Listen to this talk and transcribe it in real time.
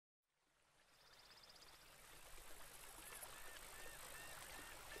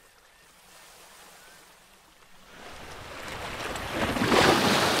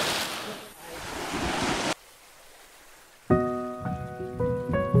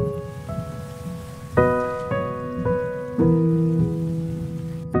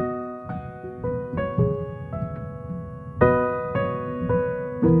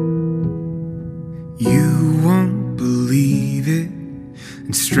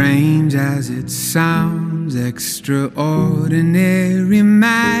strange as it sounds, extraordinary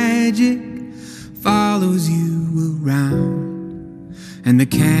magic follows you around, and the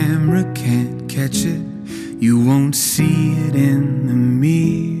camera can't catch it. You won't see it in the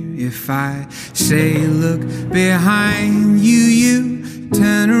mirror. If I say look behind you, you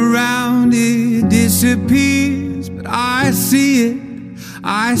turn around, it disappears. But I see it,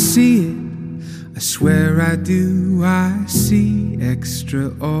 I see it, I swear I do. I see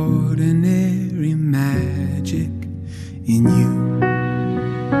extraordinary magic in you.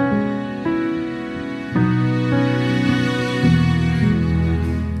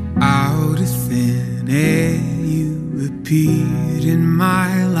 Out of thin air you appeared in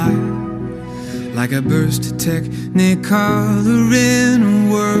my life, like a burst of technicolor in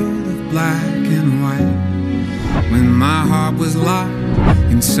a world of black and white. When my heart was locked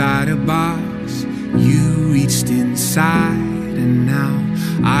inside a box, you reached inside, and now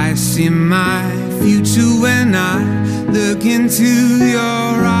I see my future when I look into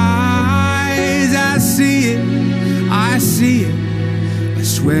your eyes. I see it, I see it, I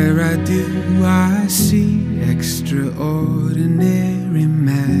swear I do. I see extraordinary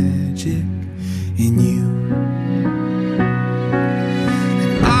magic in you.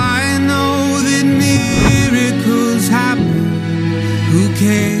 And I know that miracles happen. Who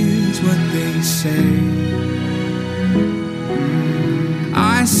cares what they say?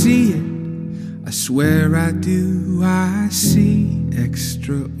 I see it, I swear I do. I see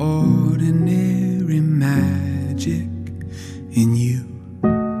extraordinary magic in you.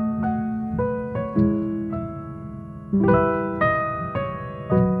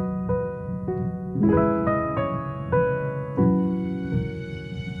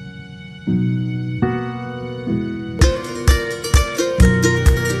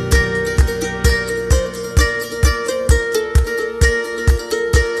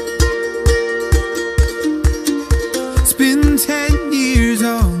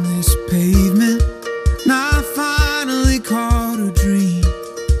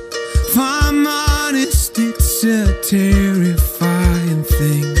 Terrifying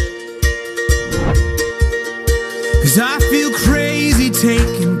thing, 'cause I feel crazy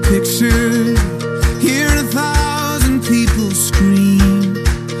taking pictures, hearing 1,000 people scream.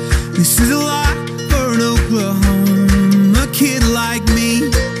 This is a lot for an Oklahoma kid like me.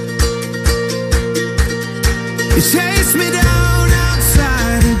 It chased me down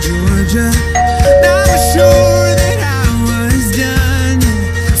outside of Georgia. Now I'm sure that I was done.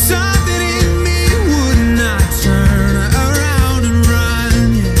 Something in me would not turn around and run.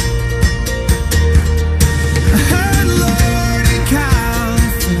 I heard Lord in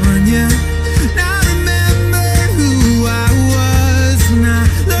California. Now I remembered who I was, and I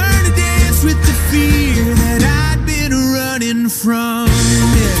learned to dance with the fear that I'd been running from.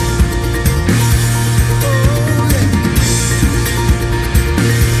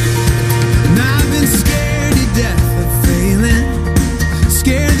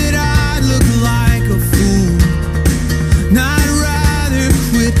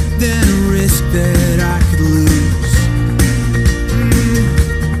 That